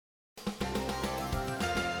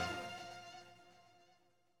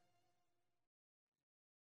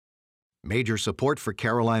Major support for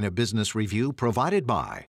Carolina Business Review provided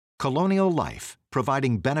by Colonial Life,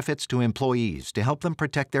 providing benefits to employees to help them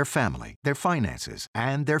protect their family, their finances,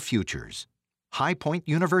 and their futures. High Point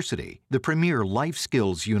University, the premier life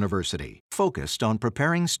skills university, focused on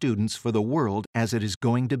preparing students for the world as it is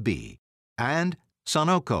going to be. And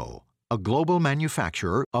Sonoco, a global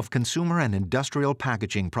manufacturer of consumer and industrial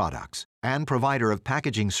packaging products and provider of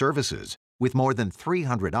packaging services with more than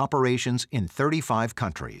 300 operations in 35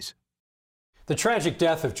 countries. The tragic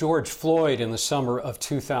death of George Floyd in the summer of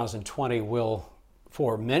 2020 will,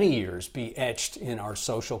 for many years, be etched in our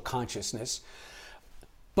social consciousness.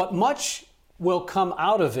 But much will come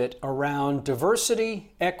out of it around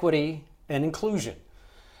diversity, equity, and inclusion.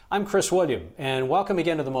 I'm Chris William, and welcome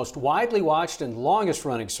again to the most widely watched and longest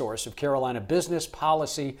running source of Carolina business,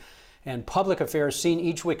 policy, and public affairs seen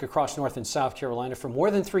each week across North and South Carolina for more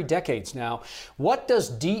than 3 decades now. What does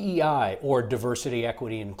DEI, or diversity,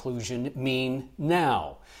 equity, inclusion, mean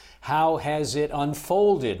now? How has it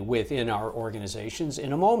unfolded within our organizations?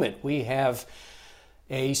 In a moment, we have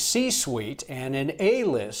a C-suite and an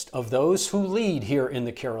A-list of those who lead here in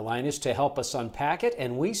the Carolinas to help us unpack it,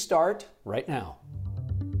 and we start right now.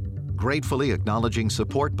 Gratefully acknowledging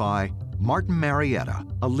support by Martin Marietta,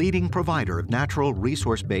 a leading provider of natural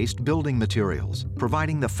resource-based building materials,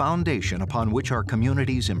 providing the foundation upon which our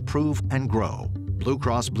communities improve and grow. Blue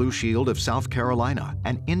Cross Blue Shield of South Carolina,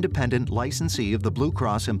 an independent licensee of the Blue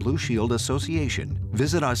Cross and Blue Shield Association.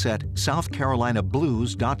 Visit us at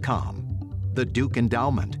southcarolinablues.com. The Duke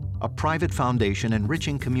Endowment, a private foundation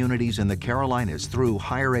enriching communities in the Carolinas through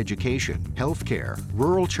higher education, healthcare,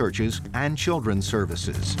 rural churches, and children's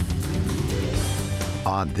services.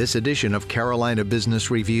 On this edition of Carolina Business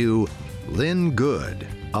Review, Lynn Good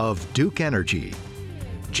of Duke Energy,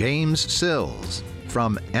 James Sills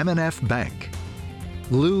from M&F Bank,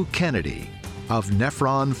 Lou Kennedy of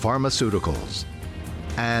Nephron Pharmaceuticals,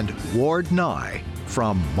 and Ward Nye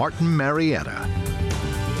from Martin Marietta.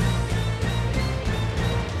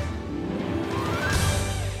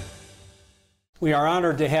 We are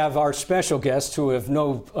honored to have our special guests who have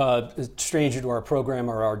no stranger to our program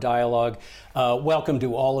or our dialogue. Welcome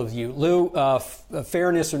to all of you. Lou,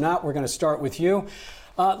 fairness or not, we're going to start with you.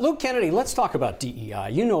 Lou Kennedy, let's talk about DEI.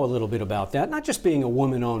 You know a little bit about that, not just being a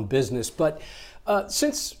woman-owned business, but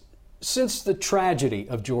since the tragedy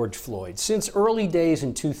of George Floyd, since early days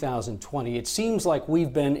in 2020, it seems like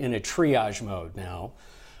we've been in a triage mode now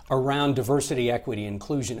around diversity, equity,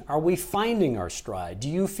 inclusion. Are we finding our stride? Do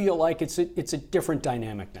you feel like it's a different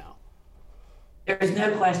dynamic now? There's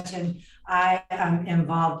no question. I am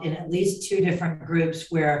involved in at least 2 different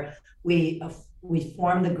groups where we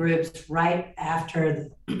formed the groups right after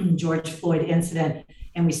the George Floyd incident,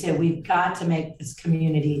 and we said we've got to make this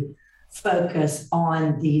community focus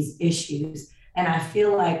on these issues. And I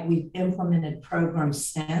feel like we've implemented programs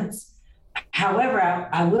since. However,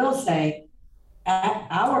 I will say, at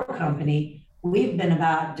our company, we've been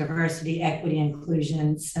about diversity, equity,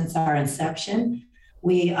 inclusion since our inception.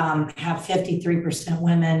 We have 53%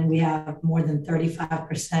 women. We have more than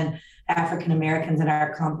 35% African Americans in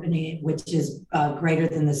our company, which is greater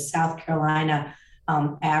than the South Carolina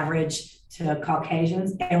average to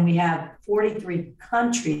Caucasians. And we have 43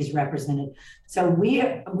 countries represented. So we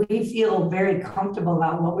feel very comfortable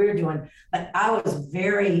about what we're doing. But I was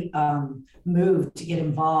very moved to get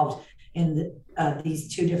involved in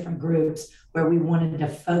these 2 different groups where we wanted to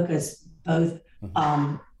focus both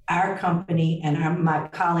our company and my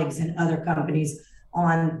colleagues in other companies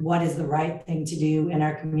on what is the right thing to do in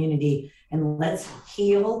our community. And let's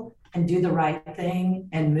heal and do the right thing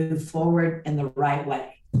and move forward in the right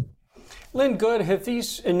way. Lynn Good, have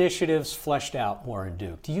these initiatives fleshed out more in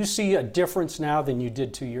Duke? Do you see a difference now than you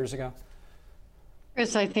did 2 years ago?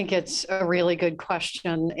 Chris, I think it's a really good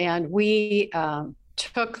question. And we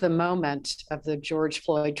took the moment of the George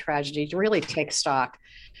Floyd tragedy to really take stock,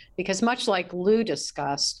 because much like Lou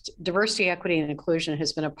discussed, diversity, equity, and inclusion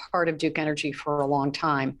has been a part of Duke Energy for a long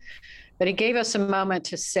time. But it gave us a moment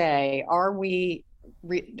to say, are we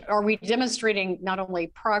demonstrating not only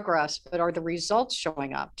progress, but are the results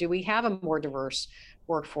showing up? Do we have a more diverse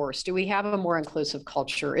workforce? Do we have a more inclusive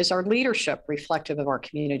culture? Is our leadership reflective of our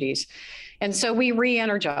communities? And so we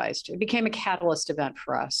re-energized. It became a catalyst event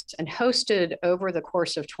for us and hosted over the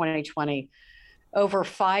course of 2020 over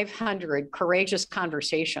 500 courageous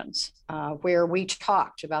conversations where we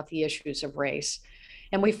talked about the issues of race.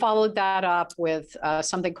 And we followed that up with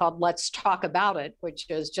something called Let's Talk About It, which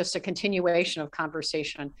is just a continuation of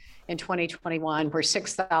conversation in 2021 where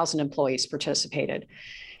 6,000 employees participated.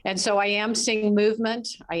 And so I am seeing movement.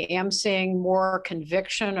 I am seeing more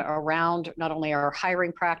conviction around not only our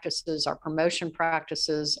hiring practices, our promotion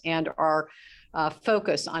practices, and our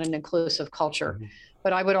focus on an inclusive culture. Mm-hmm.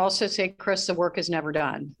 But I would also say, Chris, the work is never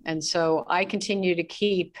done. And so I continue to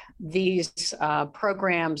keep these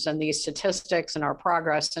programs and these statistics and our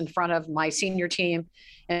progress in front of my senior team,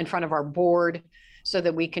 in front of our board, so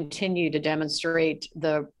that we continue to demonstrate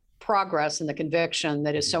the progress and the conviction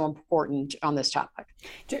that is so important on this topic.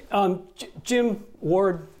 Jim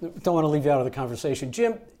Ward, don't want to leave you out of the conversation.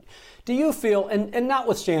 Jim, do you feel, and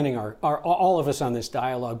notwithstanding our all of us on this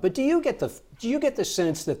dialogue, but do you get the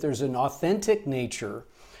sense that there's an authentic nature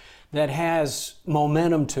that has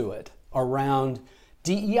momentum to it around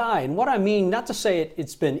DEI? And what I mean, not to say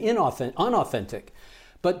it's been unauthentic,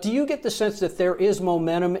 but do you get the sense that there is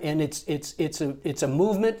momentum and it's a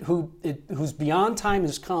movement whose beyond time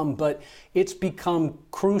has come, but it's become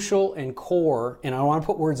crucial and core, and I don't want to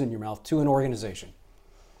put words in your mouth, to an organization?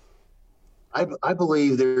 I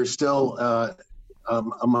believe there's still a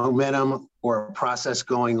momentum or a process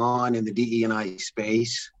going on in the DE&I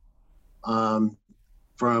space. From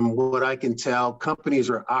what I can tell, companies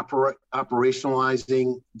are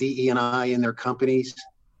operationalizing DE&I in their companies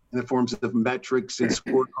in the forms of metrics and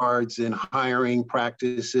scorecards and hiring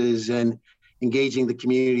practices and engaging the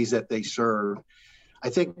communities that they serve. I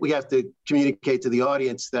think we have to communicate to the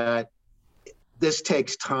audience that this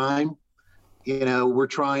takes time. We're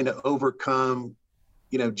trying to overcome,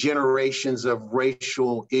 generations of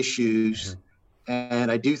racial issues. Mm-hmm.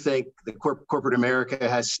 And I do think the corporate America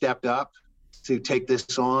has stepped up to take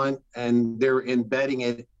this on, and they're embedding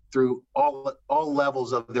it through all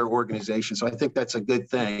levels of their organization. So I think that's a good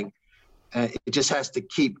thing. It just has to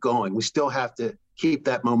keep going. We still have to keep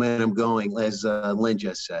that momentum going, as Lynn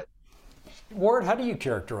just said. Ward, how do you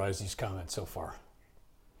characterize these comments so far?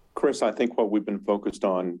 Chris, I think what we've been focused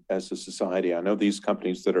on as a society, I know these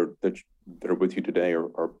companies that are with you today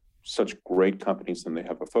are such great companies and they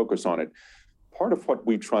have a focus on it. Part of what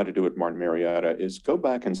we try to do at Martin Marietta is go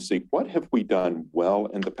back and see what have we done well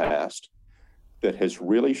in the past that has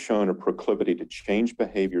really shown a proclivity to change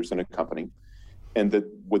behaviors in a company and that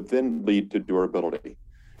would then lead to durability.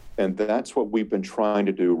 And that's what we've been trying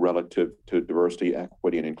to do relative to diversity,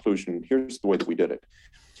 equity, and inclusion. Here's the way that we did it.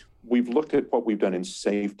 We've looked at what we've done in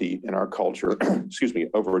safety in our culture,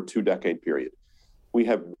 over a 2-decade period. We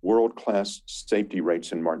have world-class safety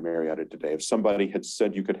rates in Martin Marietta today. If somebody had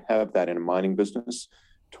said you could have that in a mining business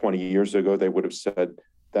 20 years ago, they would have said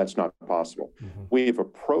that's not possible. Mm-hmm. We have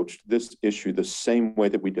approached this issue the same way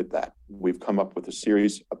that we did that. We've come up with a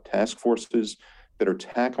series of task forces that are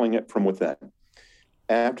tackling it from within.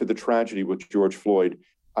 After the tragedy with George Floyd,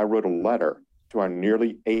 I wrote a letter to our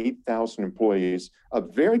nearly 8,000 employees, a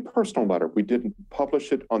very personal letter. We didn't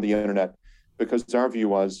publish it on the internet because our view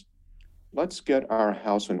was, let's get our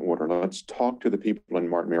house in order. Let's talk to the people in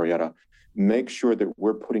Martin Marietta, make sure that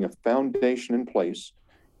we're putting a foundation in place.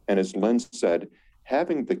 And as Lynn said,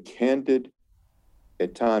 having the candid,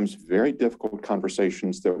 at times very difficult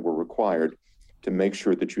conversations that were required to make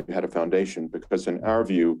sure that you had a foundation, because in our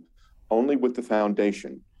view, only with the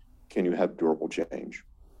foundation can you have durable change.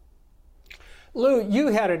 Lou, you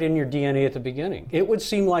had it in your DNA at the beginning. It would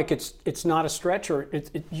seem like it's not a stretch, or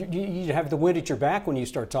you have the wind at your back when you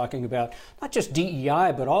start talking about not just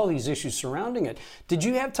DEI, but all these issues surrounding it. Did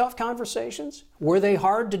you have tough conversations? Were they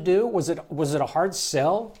hard to do? Was it a hard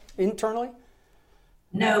sell internally?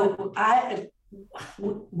 No,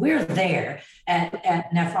 we're there at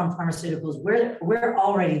Nephron Pharmaceuticals. We're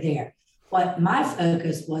already there. What my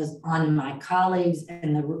focus was on my colleagues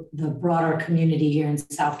and the broader community here in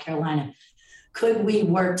South Carolina. Could we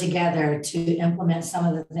work together to implement some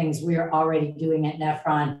of the things we are already doing at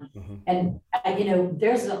Nephron? Mm-hmm. And,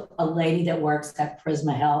 there's a lady that works at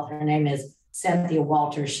Prisma Health. Her name is Cynthia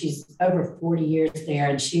Walters. She's over 40 years there,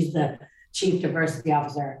 and she's the Chief Diversity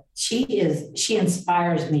Officer. She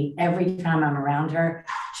inspires me every time I'm around her.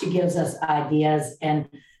 She gives us ideas. And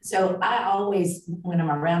so I always, when I'm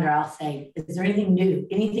around her, I'll say, is there anything new,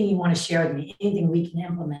 anything you want to share with me, anything we can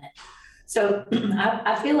implement? So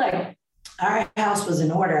I feel like our house was in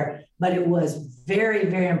order, but it was very,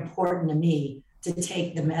 very important to me to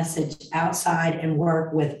take the message outside and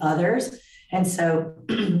work with others. And so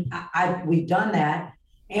we've done that.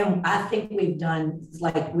 And I think we've done,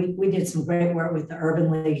 we did some great work with the Urban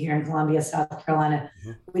League here in Columbia, South Carolina.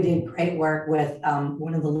 Mm-hmm. We did great work with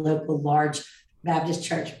one of the local large Baptist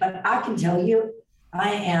church. But I can tell you, I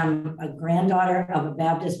am a granddaughter of a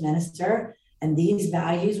Baptist minister, and these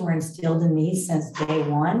values were instilled in me since day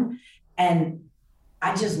one. And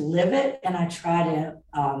I just live it, and I try to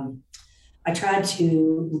I try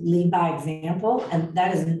to lead by example, and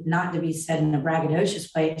that is not to be said in a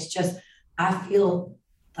braggadocious way. It's just, I feel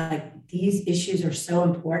like these issues are so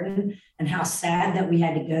important, and how sad that we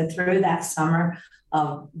had to go through that summer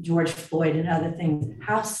of George Floyd and other things.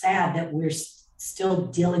 How sad that we're still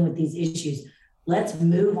dealing with these issues. Let's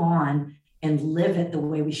move on and live it the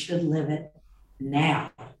way we should live it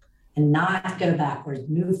now, and not go backwards,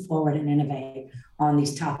 move forward and innovate on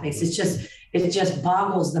these topics. It just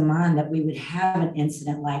boggles the mind that we would have an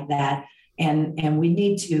incident like that. And we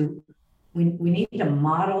need to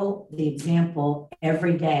model the example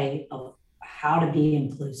every day of how to be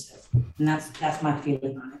inclusive. And that's my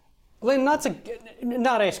feeling on it. Lynn,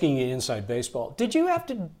 not asking you inside baseball, did you have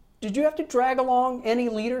to drag along any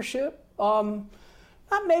leadership?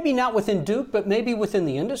 Maybe not within Duke, but maybe within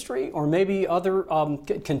the industry, or maybe other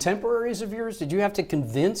contemporaries of yours? Did you have to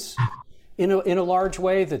convince in a large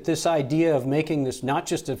way that this idea of making this not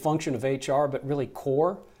just a function of HR, but really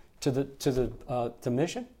core to the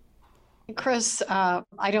mission? Chris,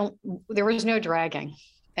 there was no dragging.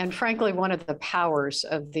 And frankly, one of the powers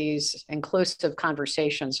of these inclusive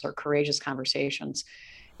conversations or courageous conversations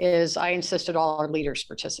is I insisted all our leaders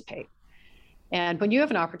participate. And when you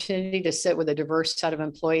have an opportunity to sit with a diverse set of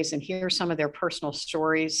employees and hear some of their personal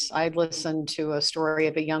stories, I listened to a story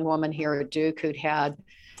of a young woman here at Duke who'd had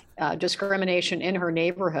discrimination in her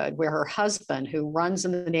neighborhood, where her husband, who runs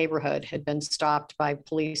in the neighborhood, had been stopped by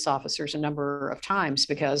police officers a number of times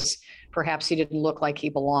because perhaps he didn't look like he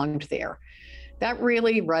belonged there. That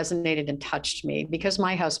really resonated and touched me, because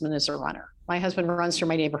my husband is a runner. My husband runs through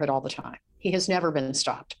my neighborhood all the time. He has never been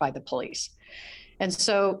stopped by the police. And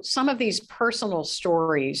so some of these personal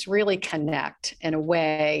stories really connect in a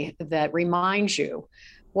way that reminds you,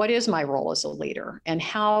 what is my role as a leader, and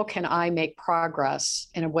how can I make progress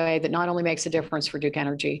in a way that not only makes a difference for Duke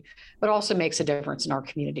Energy, but also makes a difference in our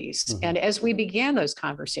communities. Mm-hmm. And as we began those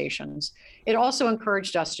conversations, it also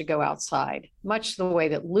encouraged us to go outside, much the way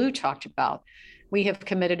that Lou talked about. We have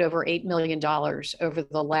committed over $8 million over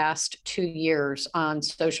the last 2 years on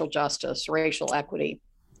social justice, racial equity.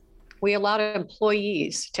 We allowed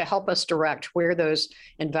employees to help us direct where those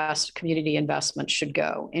community investments should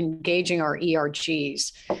go, engaging our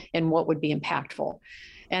ERGs in what would be impactful.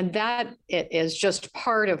 And that is just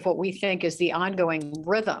part of what we think is the ongoing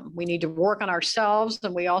rhythm. We need to work on ourselves,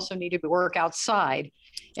 and we also need to work outside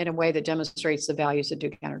in a way that demonstrates the values of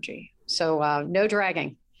Duke Energy. So no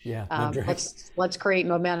dragging. Yeah, let's create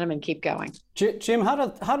momentum and keep going. Jim,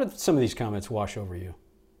 how did some of these comments wash over you?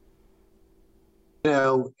 You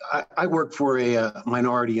know, I work for a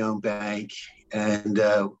minority-owned bank, and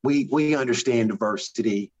we understand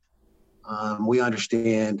diversity. We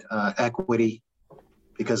understand equity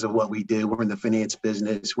because of what we do. We're in the finance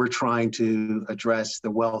business. We're trying to address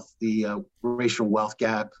the racial wealth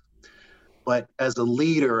gap. But as a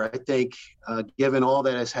leader, I think, given all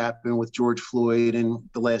that has happened with George Floyd in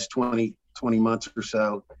the last 20 months or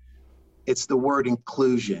so, it's the word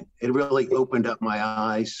inclusion. It really opened up my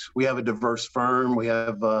eyes. We have a diverse firm. We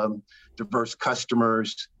have diverse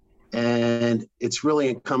customers. And it's really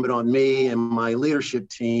incumbent on me and my leadership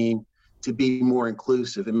team to be more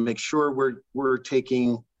inclusive and make sure we're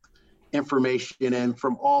taking information in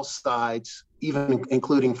from all sides, even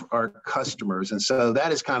including our customers. And so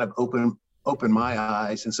that has kind of opened my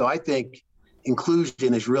eyes. And so I think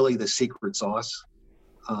inclusion is really the secret sauce.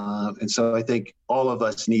 And so I think all of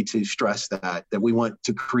us need to stress that we want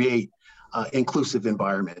to create inclusive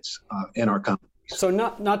environments in our companies. So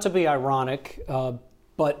not to be ironic,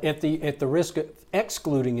 but at the risk of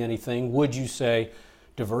excluding anything, would you say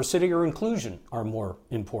diversity or inclusion are more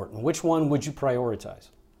important? Which one would you prioritize?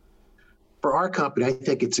 For our company, I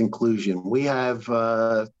think it's inclusion. We have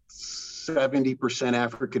 70%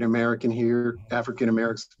 African American here, African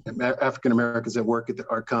Americans that work at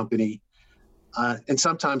our company. And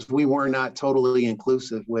sometimes we were not totally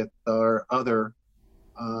inclusive with our other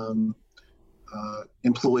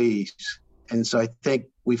employees. And so I think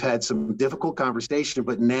we've had some difficult conversation,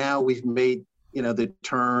 but now we've made, the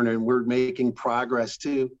turn, and we're making progress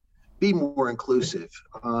to be more inclusive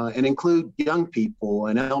and include young people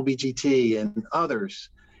and LBGT and others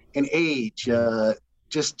and age,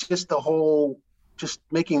 just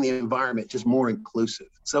making the environment just more inclusive.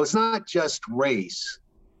 So it's not just race.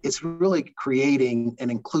 It's really creating an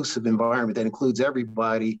inclusive environment that includes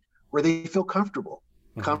everybody, where they feel comfortable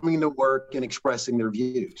coming to work and expressing their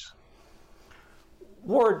views.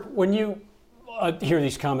 Ward, when you hear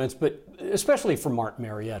these comments, but especially from Mark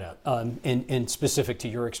Marietta, and specific to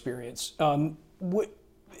your experience,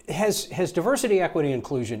 has diversity, equity,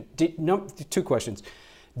 inclusion, two questions.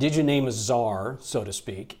 Did you name a czar, so to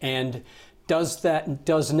speak? And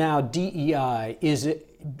does now DEI,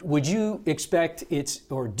 would you expect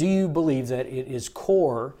or do you believe that it is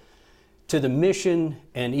core to the mission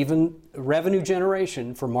and even revenue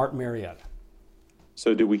generation for Martin Marietta?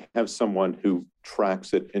 So do we have someone who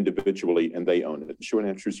tracks it individually and they own it? The short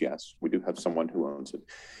answer is yes, we do have someone who owns it.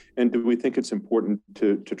 And do we think it's important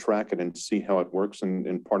to track it and see how it works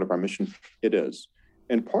and part of our mission? It is.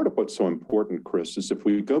 And part of what's so important, Chris, is if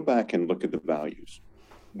we go back and look at the values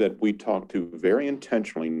that we talk to very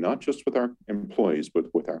intentionally, not just with our employees, but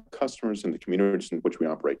with our customers and the communities in which we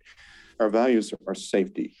operate. Our values are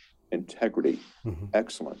safety, integrity,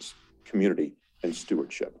 excellence, community, and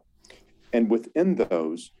stewardship. And within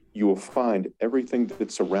those, you will find everything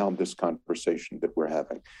that's around this conversation that we're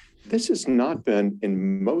having. This has not been,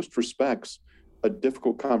 in most respects, a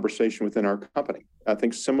difficult conversation within our company. I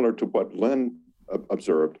think similar to what Lynn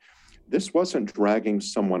observed, this wasn't dragging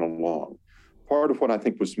someone along. Part of what I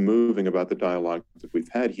think was moving about the dialogue that we've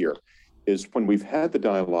had here is when we've had the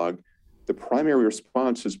dialogue, the primary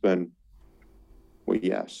response has been, well,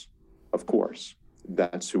 yes, of course,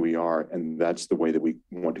 that's who we are, and that's the way that we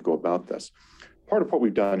want to go about this. Part of what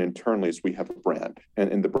we've done internally is we have a brand,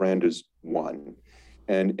 and the brand is one.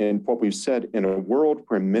 And what we've said, in a world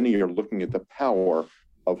where many are looking at the power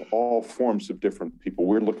of all forms of different people,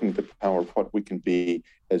 we're looking at the power of what we can be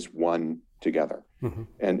as one together.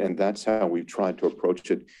 And that's how we've tried to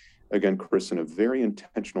approach it, again, Chris, in a very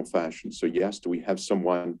intentional fashion. So yes, do we have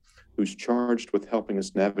someone who's charged with helping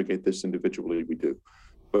us navigate this individually? We do.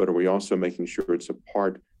 But are we also making sure it's a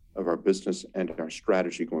part of our business and our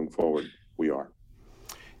strategy going forward? We are.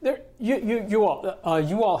 You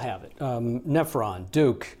all have it. Nephron,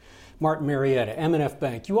 Duke, Martin Marietta, M&F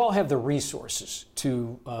Bank, you all have the resources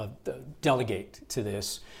to delegate to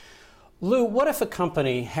this. Lou, what if a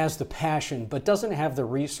company has the passion but doesn't have the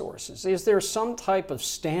resources? Is there some type of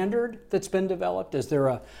standard that's been developed? Is there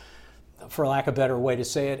a, for lack of a better way to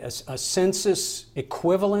say it, a census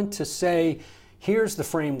equivalent to say, here's the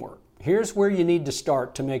framework, here's where you need to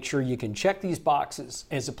start to make sure you can check these boxes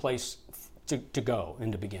as a place to go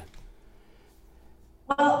and to begin?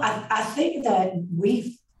 Well, I think that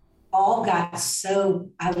we've all got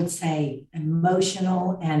so, I would say,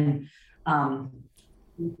 emotional and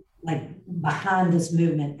like behind this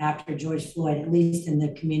movement after George Floyd, at least in the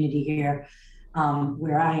community here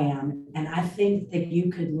where I am. And I think that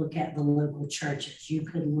you could look at the local churches, you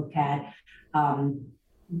could look at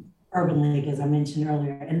Urban League, as I mentioned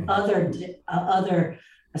earlier, and other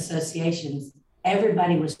associations.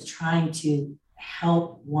 Everybody was trying to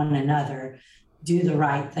help one another do the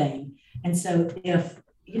right thing. And so if,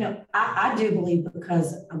 I do believe,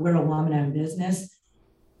 because we're a woman-owned business,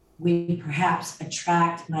 we perhaps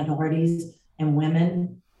attract minorities and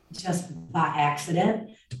women just by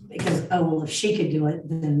accident because, oh, well, if she could do it,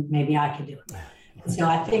 then maybe I could do it. And so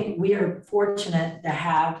I think we are fortunate to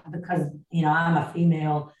have, because, I'm a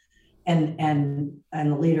female and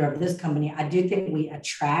the leader of this company, I do think we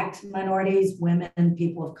attract minorities, women,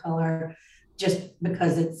 people of color, just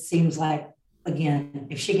because it seems like, again,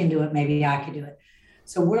 if she can do it, maybe I could do it.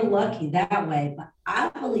 So we're lucky that way. But I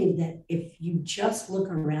believe that if you just look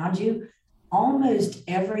around you, almost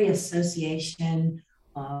every association,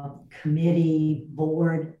 committee,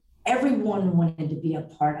 board, everyone wanted to be a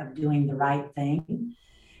part of doing the right thing.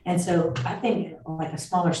 And so I think like a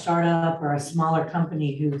smaller startup or a smaller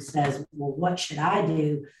company who says, well, what should I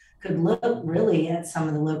do, could look really at some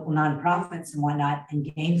of the local nonprofits and whatnot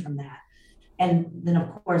and gain from that. And then, of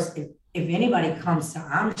course, if anybody comes to,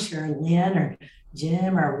 I'm sure Lynn or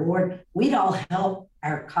Jim or Ward, we'd all help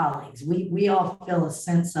our colleagues. We all feel a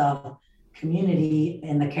sense of community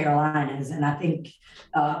in the Carolinas. And I think,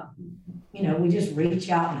 we just reach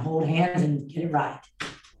out and hold hands and get it right.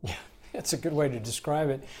 That's a good way to describe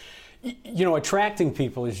it. Attracting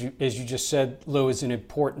people, as you just said, Lou, is an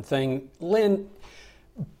important thing. Lynn,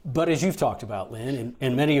 but as you've talked about, Lynn,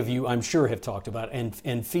 and many of you, I'm sure, have talked about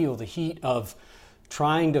and feel the heat of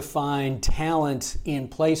trying to find talent in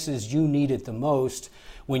places you need it the most,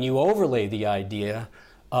 when you overlay the idea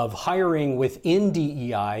of hiring within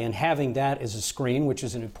DEI and having that as a screen, which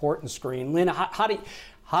is an important screen. Lynn,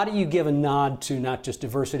 how do you give a nod to not just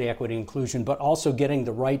diversity, equity, inclusion, but also getting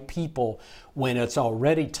the right people when it's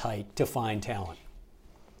already tight to find talent?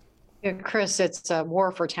 Yeah, Chris, it's a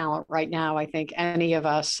war for talent right now. I think any of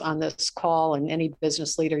us on this call and any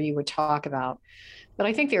business leader you would talk about. But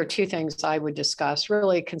I think there are two things I would discuss,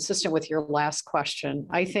 really consistent with your last question.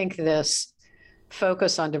 I think this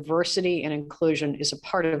focus on diversity and inclusion is a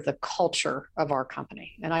part of the culture of our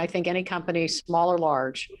company. And I think any company, small or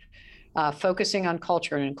large, focusing on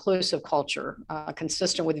culture and inclusive culture,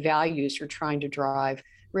 consistent with values you're trying to drive,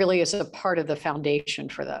 really is a part of the foundation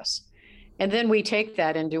for this. And then we take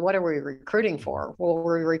that and do, what are we recruiting for? Well,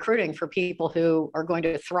 we're recruiting for people who are going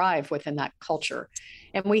to thrive within that culture.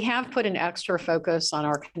 And we have put an extra focus on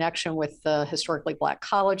our connection with the historically Black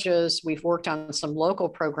colleges. We've worked on some local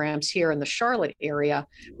programs here in the Charlotte area,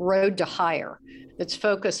 Road to Hire, that's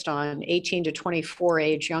focused on 18 to 24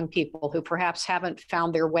 age young people who perhaps haven't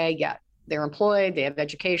found their way yet. They're employed, they have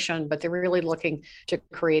education, but they're really looking to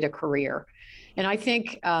create a career. And I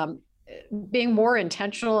think being more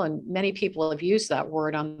intentional, and many people have used that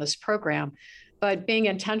word on this program, but being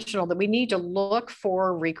intentional that we need to look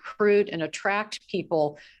for, recruit, and attract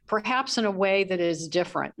people, perhaps in a way that is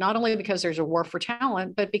different, not only because there's a war for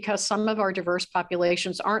talent, but because some of our diverse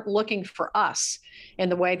populations aren't looking for us in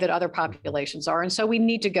the way that other populations are. And so we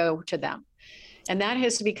need to go to them. And that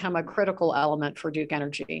has to become a critical element for Duke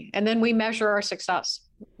Energy. And then we measure our success.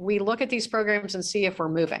 We look at these programs and see if we're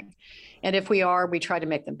moving. And if we are, we try to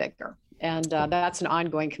make them bigger. And that's an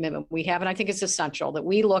ongoing commitment we have. And I think it's essential that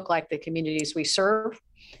we look like the communities we serve.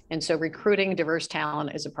 And so recruiting diverse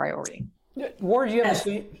talent is a priority. Ward, you have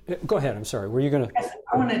go ahead. I'm sorry. Were you going to?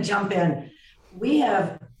 I want to jump in. We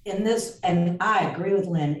have in this, and I agree with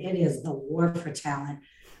Lynn, it is the war for talent.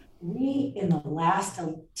 We, in the last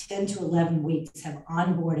 10 to 11 weeks, have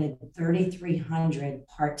onboarded 3,300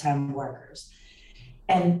 part-time workers.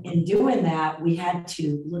 And in doing that, we had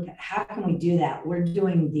to look at how can we do that? We're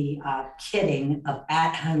doing the kitting of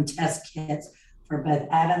at-home test kits for both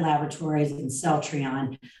Abbott Laboratories and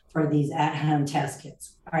Celltrion for these at-home test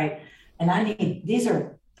kits. All right. And these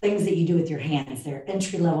are things that you do with your hands. They're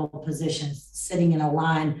entry-level positions, sitting in a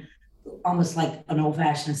line, almost like an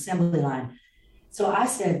old-fashioned assembly line. So I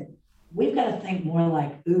said, we've got to think more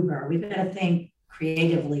like Uber. We've got to think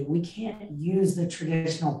creatively. We can't use the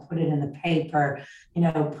traditional, put it in the paper,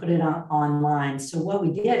 put it online. So what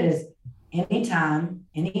we did is anytime,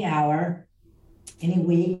 any hour, any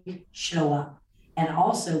week, show up. And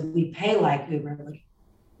also we pay like Uber.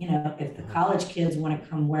 If the college kids want to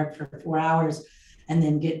come work for 4 hours and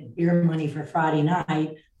then get beer money for Friday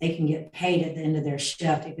night, they can get paid at the end of their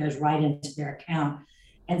shift. It goes right into their account.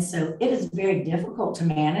 And so it is very difficult to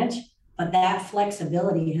manage, but that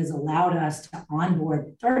flexibility has allowed us to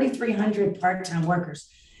onboard 3,300 part-time workers.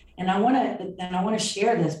 And I want to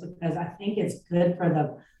share this because I think it's good for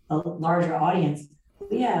the larger audience.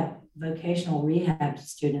 We have vocational rehab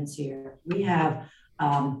students here. We have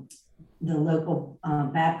the local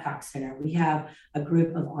Babcock Center. We have a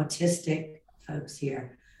group of autistic folks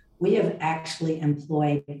here. We have actually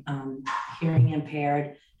employed hearing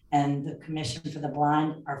impaired, and the Commission for the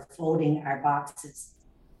Blind are folding our boxes.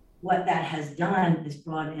 What that has done is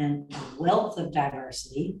brought in a wealth of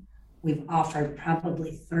diversity. We've offered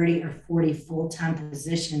probably 30 or 40 full-time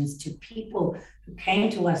positions to people who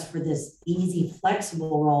came to us for this easy,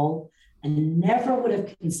 flexible role and never would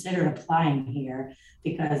have considered applying here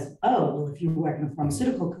because, if you work in a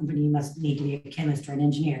pharmaceutical company, you must need to be a chemist or an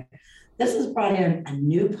engineer. This has brought in a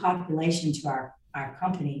new population to our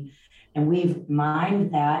company, and we've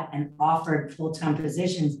mined that and offered full-time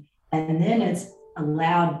positions. And then it's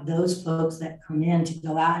allowed those folks that come in to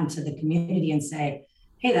go out into the community and say,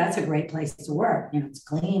 hey, that's a great place to work. It's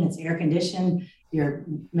clean, it's air conditioned, you're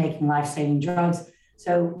making life-saving drugs.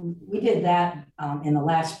 So we did that in the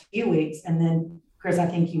last few weeks. And then, Chris, I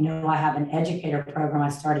think I have an educator program I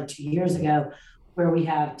started 2 years ago where we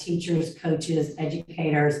have teachers, coaches,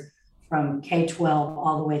 educators from K-12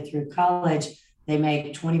 all the way through college. They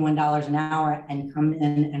make $21 an hour and come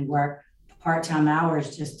in and work part-time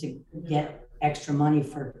hours just to get extra money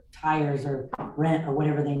for tires or rent or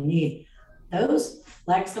whatever they need. Those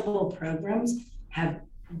flexible programs have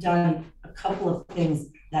done a couple of things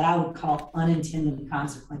that I would call unintended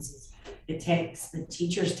consequences. The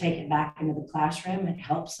teachers take it back into the classroom. It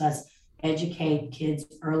helps us educate kids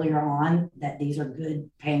earlier on that these are good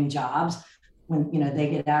paying jobs when they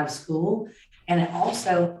get out of school. And it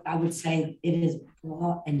also, I would say, it has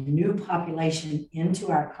brought a new population into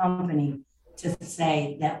our company to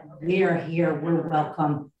say that we are here, we're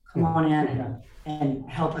welcome, come on in and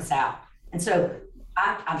help us out. And so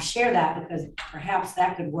I've shared that because perhaps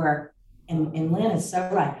that could work. And Lynn is so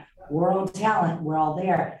right. We're on talent, we're all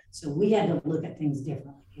there. So we had to look at things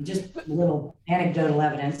differently. And just a little anecdotal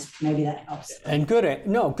evidence, maybe that helps. And good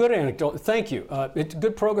anecdote. Thank you. It's a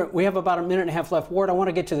good program. We have about a minute and a half left. Ward, I want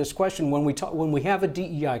to get to this question when we have a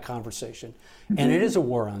DEI conversation, and it is a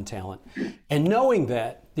war on talent. And knowing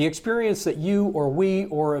that the experience that you or we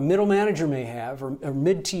or a middle manager may have, or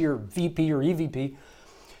mid-tier VP or EVP,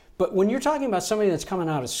 But when you're talking about somebody that's coming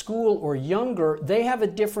out of school or younger, they have a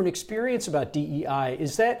different experience about DEI.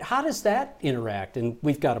 How does that interact? And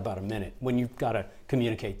we've got about a minute when you've got to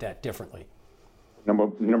communicate that differently.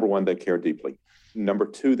 Number one, they care deeply. Number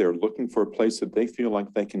two, they're looking for a place that they feel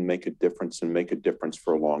like they can make a difference and make a difference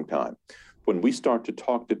for a long time. When we start to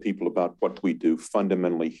talk to people about what we do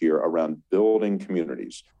fundamentally here around building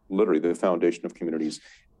communities, literally the foundation of communities,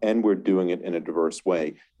 and we're doing it in a diverse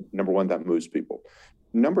way, number one, that moves people.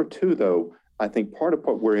 Number two, though, I think part of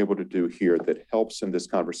what we're able to do here that helps in this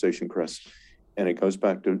conversation, Chris, and it goes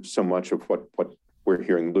back to so much of what we're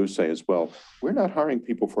hearing Lou say as well, we're not hiring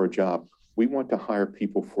people for a job. We want to hire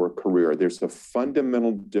people for a career. There's a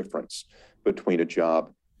fundamental difference between a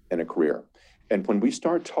job and a career. And when we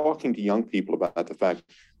start talking to young people about the fact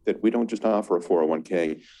that we don't just offer a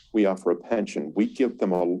 401k, we offer a pension. We give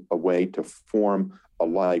them a way to form a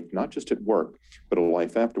life, not just at work, but a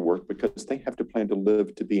life after work, because they have to plan to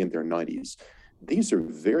live to be in their 90s. These are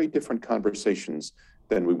very different conversations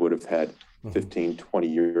than we would have had 15, 20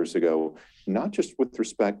 years ago, not just with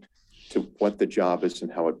respect to what the job is and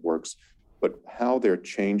how it works, but how they're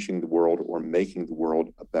changing the world or making the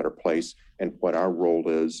world a better place and what our role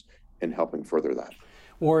is in helping further that.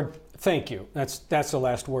 Ward, thank you. That's the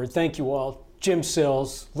last word. Thank you all. Jim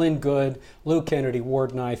Sills, Lynn Good, Lou Kennedy, Ward,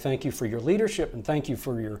 and I thank you for your leadership and thank you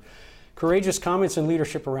for your courageous comments and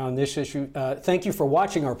leadership around this issue. Thank you for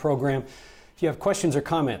watching our program. If you have questions or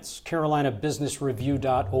comments,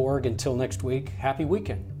 carolinabusinessreview.org. Until next week, happy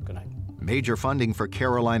weekend. Good night. Major funding for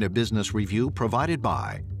Carolina Business Review provided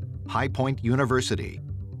by High Point University,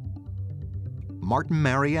 Martin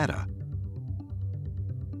Marietta,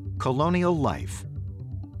 Colonial Life,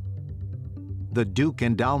 the Duke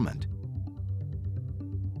Endowment,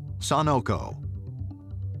 Sonoco,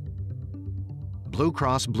 Blue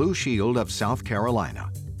Cross Blue Shield of South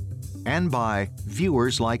Carolina, and by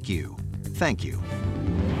viewers like you. Thank you.